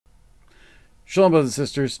Shalom, brothers and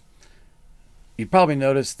sisters. You probably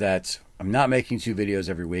noticed that I'm not making 2 videos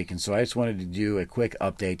every week, and so I just wanted to do a quick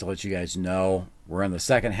update to let you guys know we're in the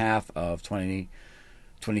second half of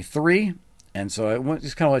 2023, and so I want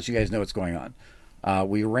just kind of let you guys know what's going on.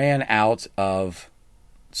 We ran out of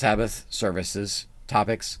Sabbath services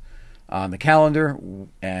topics on the calendar,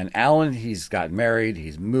 and Alan, he's gotten married,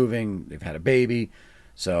 he's moving, they've had a baby,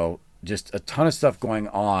 so just a ton of stuff going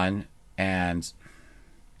on. And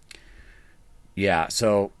yeah,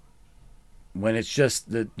 so when it's just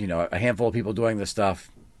a handful of people doing this stuff,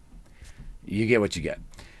 you get what you get.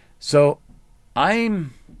 So I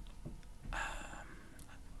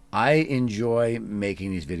enjoy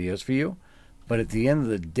making these videos for you, but at the end of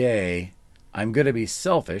the day, I'm going to be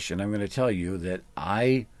selfish, and I'm going to tell you that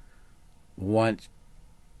I want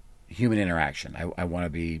human interaction. I want to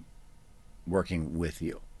be working with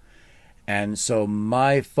you. And so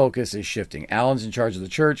my focus is shifting. Alan's in charge of the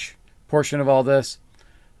church portion of all this.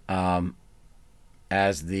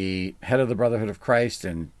 As the head of the Brotherhood of Christ,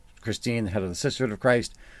 and Christine, the head of the Sisterhood of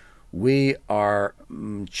Christ, we are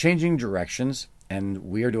changing directions, and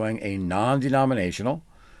we are doing a non-denominational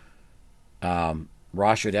Rosh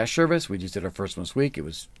Hashanah service. We just did our first one this week. It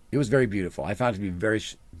was very beautiful. I found it to be very,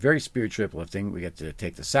 very spiritually uplifting. We get to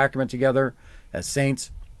take the sacrament together as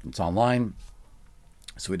saints. It's online,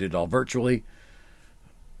 so we did it all virtually.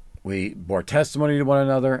 We bore testimony to one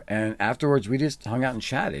another, and afterwards we just hung out and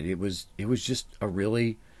chatted. It was just a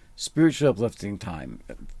really spiritually uplifting time,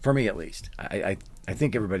 for me at least. I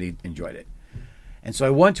think everybody enjoyed it. And so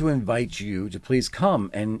I want to invite you to please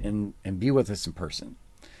come and be with us in person.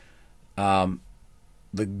 The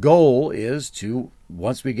goal is to,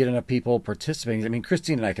 once we get enough people participating, I mean,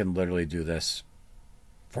 Christine and I can literally do this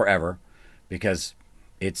forever, because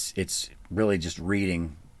it's really just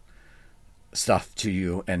reading stuff to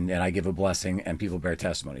you, and I give a blessing and people bear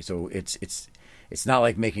testimony. So it's not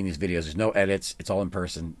like making these videos. There's no edits. It's all in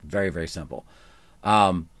person. Very, very simple.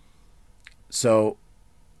 So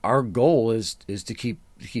our goal is to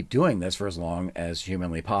keep doing this for as long as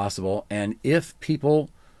humanly possible. And if people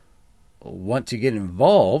want to get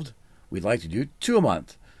involved, we'd like to do 2 a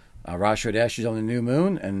month. Rosh Hashanah is on the new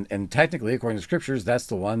moon, and technically, according to scriptures, that's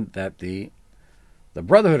the one that the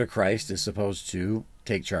Brotherhood of Christ is supposed to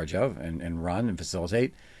take charge of and run and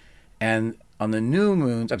facilitate. And on the new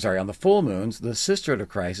moons, on the full moons, the Sisterhood of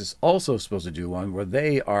Christ is also supposed to do one where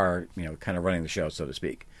they are, kind of running the show, so to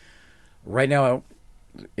speak. Right now,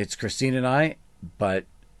 it's Christine and I, but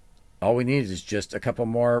all we need is just a couple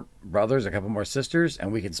more brothers, a couple more sisters,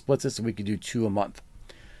 and we can split this, and we can do 2 a month.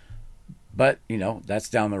 But, that's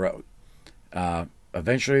down the road.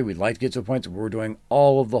 Eventually, we'd like to get to a point where we're doing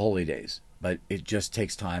all of the holy days. But it just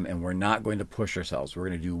takes time, and we're not going to push ourselves. We're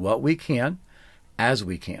going to do what we can as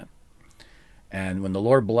we can. And when the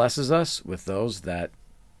Lord blesses us with those that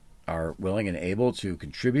are willing and able to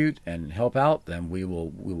contribute and help out, then we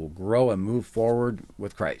will grow and move forward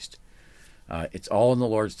with Christ. It's all in the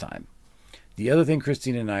Lord's time. The other thing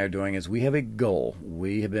Christine and I are doing is we have a goal.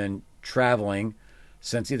 We have been traveling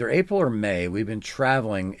since either April or May. We've been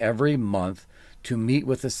traveling every month to meet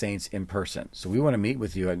with the saints in person. So we want to meet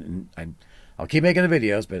with you, and I'll keep making the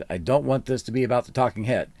videos, but I don't want this to be about the talking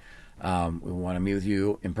head. We want to meet with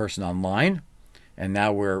you in person online, and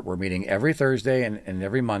now we're meeting every Thursday and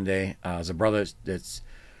every Monday. As a brother that's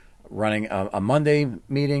running a Monday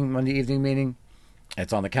evening meeting.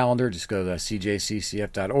 It's on the calendar. Just go to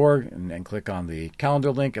CJCCF.org and click on the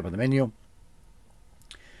calendar link up in the menu.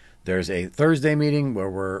 There's a Thursday meeting where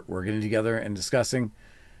we're getting together and discussing.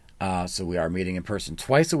 So we are meeting in person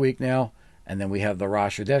twice a week now. And then we have the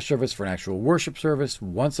Rosh Hashanah service for an actual worship service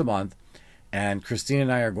once a month. And Christine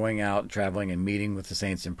and I are going out, traveling, and meeting with the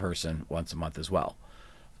saints in person once a month as well.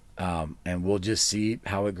 And we'll just see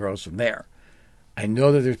how it grows from there. I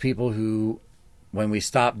know that there's people who, when we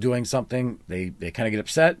stop doing something, they kind of get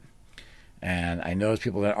upset. And I know there's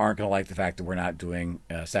people that aren't going to like the fact that we're not doing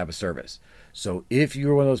Sabbath service. So if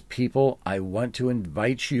you're one of those people, I want to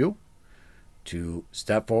invite you to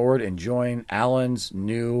step forward and join Alan's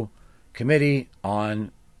new committee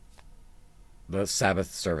on the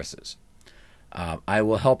Sabbath services. I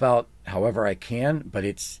will help out however I can, but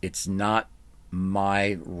it's not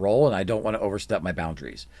my role, and I don't want to overstep my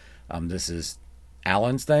boundaries. This is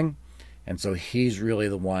Alan's thing, and so he's really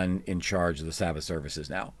the one in charge of the Sabbath services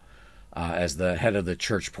now, as the head of the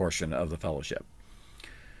church portion of the fellowship.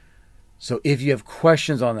 So if you have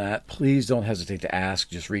questions on that, please don't hesitate to ask.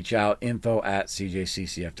 Just reach out,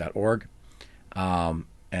 info@cjccf.org.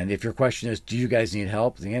 And if your question is, do you guys need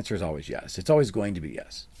help? The answer is always yes. It's always going to be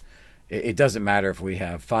yes. It doesn't matter if we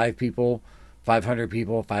have 5 people, 500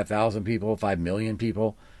 people, 5,000 people, 5 million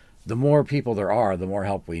people. the more people there are, the more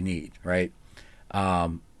help we need, right?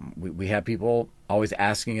 We have people always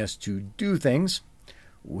asking us to do things.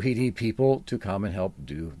 We need people to come and help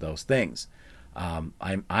do those things. I'm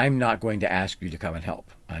not going to ask you to come and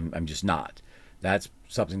help. I'm just not. That's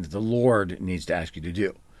something that the Lord needs to ask you to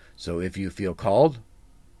do. So if you feel called,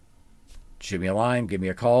 shoot me a line, give me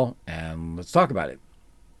a call, and let's talk about it.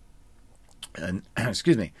 And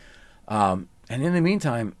excuse me. And in the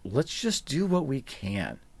meantime, let's just do what we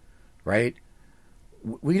can, right?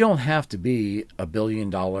 We don't have to be a $1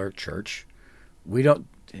 billion church. We don't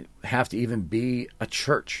have to even be a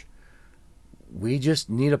church. We just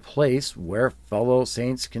need a place where fellow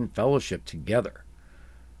saints can fellowship together.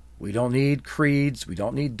 We don't need creeds. We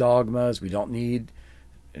don't need dogmas. We don't need,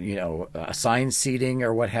 assigned seating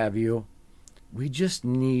or what have you. We just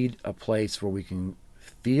need a place where we can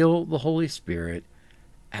feel the Holy Spirit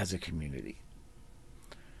as a community.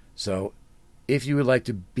 So if you would like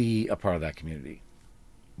to be a part of that community,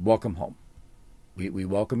 welcome home. We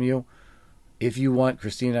welcome you. If you want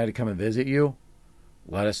Christine and I to come and visit you,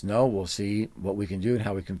 let us know. We'll see what we can do and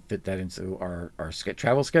how we can fit that into our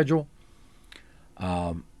travel schedule.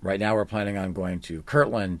 Right now we're planning on going to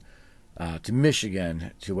Kirtland, to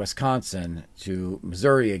Michigan, to Wisconsin, to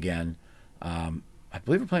Missouri again. I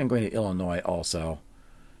believe we're planning on going to Illinois also.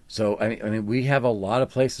 So, I mean, we have a lot of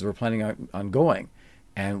places we're planning on going,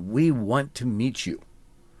 and we want to meet you.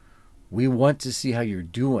 We want to see how you're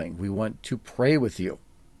doing. We want to pray with you.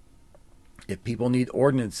 If people need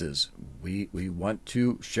ordinances, we want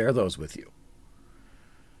to share those with you.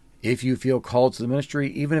 If you feel called to the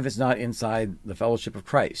ministry, even if it's not inside the fellowship of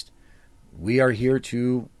Christ, we are here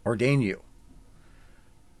to ordain you.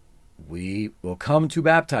 We will come to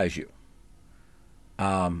baptize you.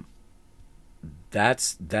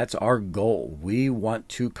 That's our goal. We want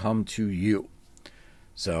to come to you.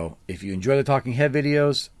 So if you enjoy the Talking Head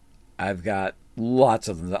videos, I've got lots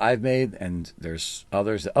of them that I've made, and there's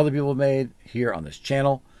others that other people have made here on this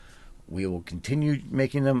channel. We will continue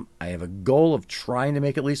making them. I have a goal of trying to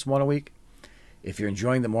make at least one a week. If you're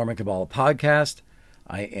enjoying the Mormon Kabbalah podcast,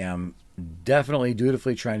 I am definitely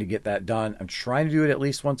dutifully trying to get that done. I'm trying to do it at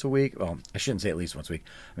least once a week. Well, I shouldn't say at least once a week.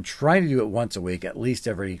 I'm trying to do it once a week, at least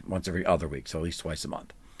once every other week, so at least twice a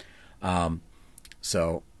month.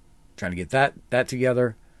 So trying to get that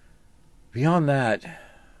together. Beyond that,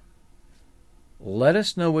 let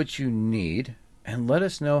us know what you need, and let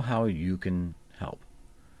us know how you can help.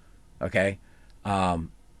 Okay?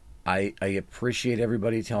 I appreciate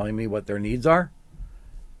everybody telling me what their needs are,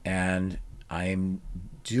 and I'm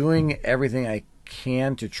doing everything I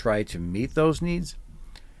can to try to meet those needs.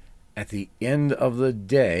 At the end of the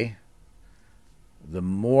day, the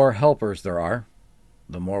more helpers there are,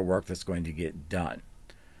 the more work that's going to get done.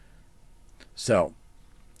 So,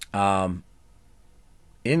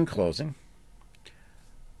 in closing,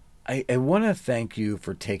 I want to thank you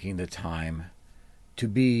for taking the time to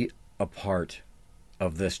be a part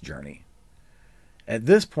of this journey. At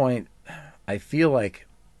this point, I feel like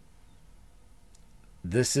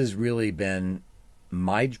this has really been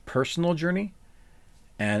my personal journey,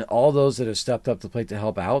 and all those that have stepped up to the plate to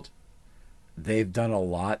help out, they've done a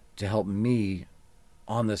lot to help me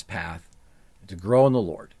on this path to grow in the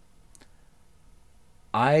Lord.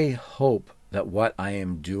 I hope that what I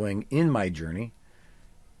am doing in my journey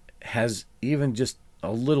has even just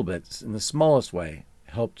a little bit, in the smallest way,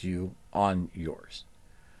 helped you on yours.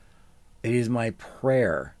 It is my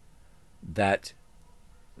prayer that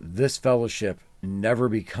this fellowship never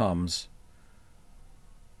becomes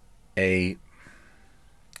a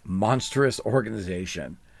monstrous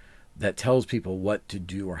organization that tells people what to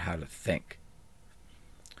do or how to think.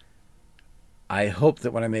 I hope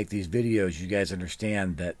that when I make these videos, you guys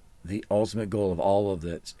understand that the ultimate goal of all of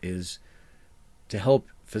this is to help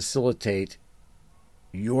facilitate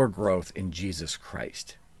your growth in Jesus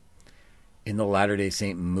Christ, in the Latter-day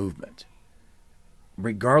Saint movement,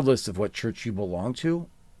 regardless of what church you belong to,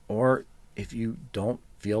 or if you don't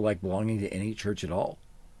feel like belonging to any church at all.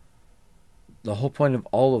 The whole point of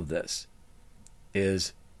all of this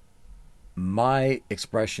is my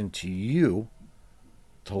expression to you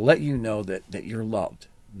to let you know that you're loved,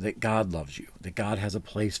 that God loves you, that God has a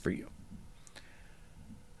place for you.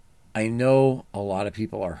 I know a lot of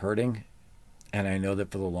people are hurting, and I know that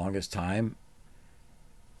for the longest time,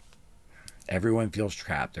 everyone feels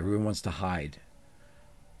trapped. Everyone wants to hide.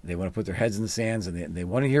 They want to put their heads in the sands, and they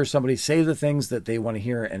want to hear somebody say the things that they want to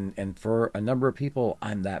hear. And for a number of people,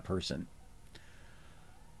 I'm that person.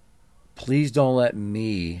 Please don't let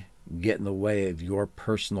me get in the way of your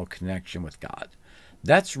personal connection with God.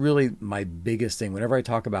 That's really my biggest thing. Whenever I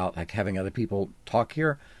talk about like having other people talk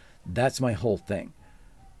here, that's my whole thing.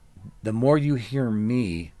 the more you hear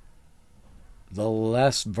me, the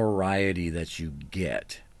less variety that you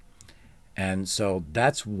get. And so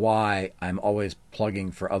that's why I'm always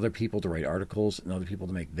plugging for other people to write articles and other people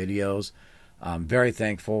to make videos. I'm very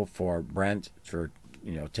thankful for Brent for,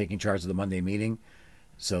 taking charge of the Monday meeting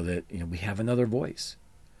so that, we have another voice.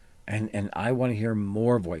 And I want to hear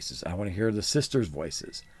more voices. I want to hear the sisters'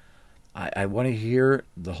 voices. I want to hear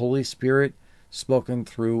the Holy Spirit spoken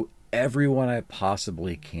through everyone I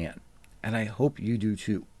possibly can. And I hope you do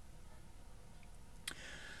too.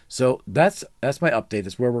 So that's my update.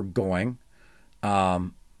 That's where we're going.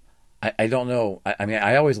 I don't know.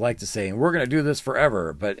 I always like to say, we're going to do this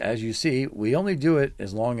forever. But as you see, we only do it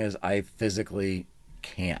as long as I physically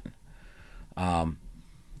can. I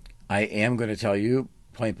am going to tell you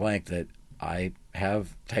point blank that I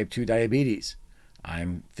have type 2 diabetes.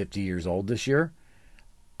 I'm 50 years old this year.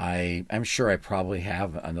 I'm sure I probably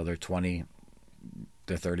have another 20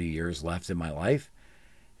 to 30 years left in my life.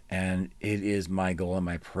 And it is my goal and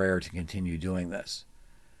my prayer to continue doing this.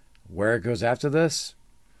 Where it goes after this,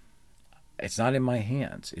 it's not in my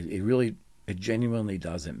hands. It genuinely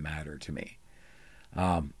doesn't matter to me.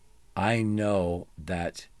 I know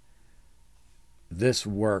that this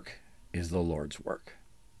work is the Lord's work.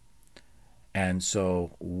 And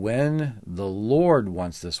so when the Lord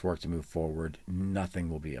wants this work to move forward, nothing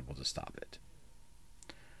will be able to stop it.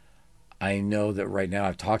 I know that right now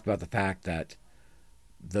I've talked about the fact that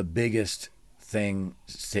the biggest thing,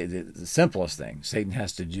 the simplest thing Satan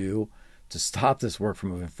has to do to stop this work from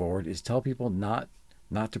moving forward is tell people not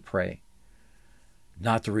to pray,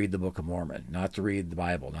 not to read the Book of Mormon, not to read the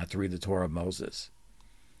Bible, not to read the Torah of Moses,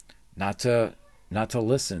 not to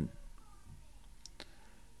listen.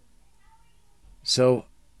 So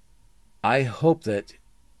I hope that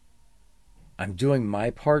I'm doing my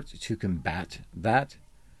part to combat that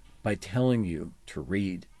by telling you to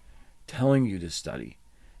read, telling you to study,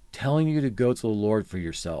 telling you to go to the Lord for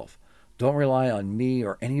yourself. Don't rely on me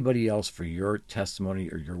or anybody else for your testimony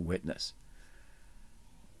or your witness.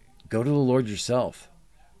 Go to the Lord yourself.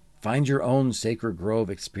 Find your own sacred grove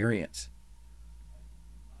experience.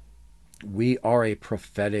 We are a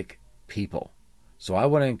prophetic people. So I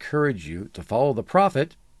want to encourage you to follow the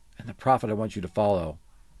prophet, and the prophet I want you to follow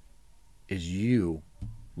is you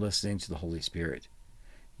listening to the Holy Spirit.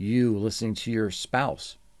 You listening to your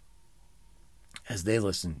spouse as they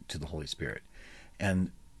listen to the Holy Spirit,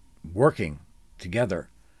 and working together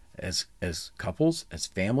as couples, as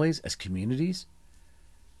families, as communities,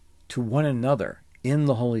 to one another in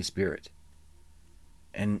the Holy Spirit.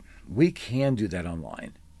 And we can do that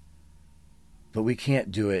online, but we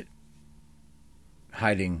can't do it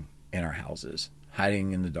hiding in our houses,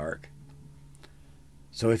 hiding in the dark.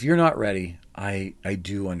 So if you're not ready, I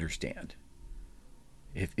do understand.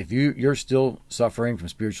 If you're still suffering from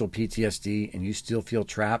spiritual PTSD and you still feel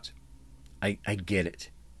trapped, I get it.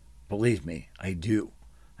 Believe me, I do.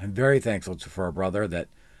 I'm very thankful for a brother that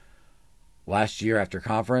last year after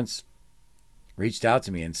conference reached out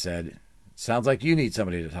to me and said, sounds like you need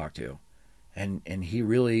somebody to talk to. And he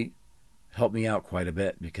really helped me out quite a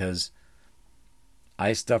bit because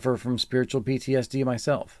I suffer from spiritual PTSD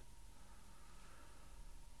myself.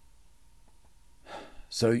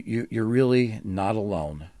 So you're really not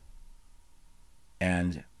alone.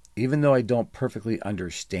 And even though I don't perfectly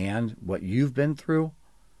understand what you've been through,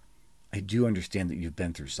 I do understand that you've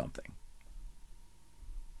been through something.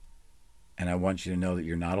 And I want you to know that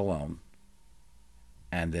you're not alone.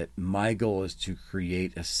 And that my goal is to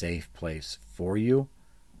create a safe place for you.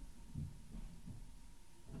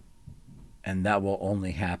 And that will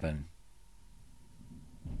only happen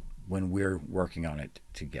when we're working on it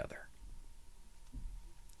together.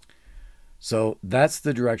 So that's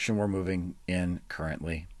the direction we're moving in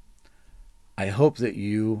currently. I hope that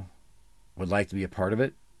you would like to be a part of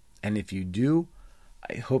it. And if you do,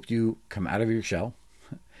 I hope you come out of your shell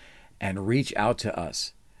and reach out to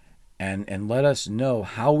us and let us know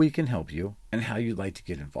how we can help you and how you'd like to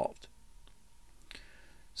get involved.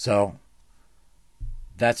 So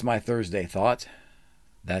that's my Thursday thought.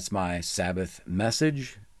 That's my Sabbath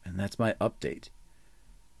message. And that's my update.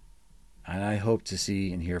 And I hope to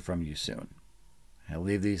see and hear from you soon. I'll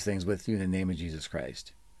leave these things with you in the name of Jesus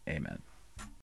Christ. Amen.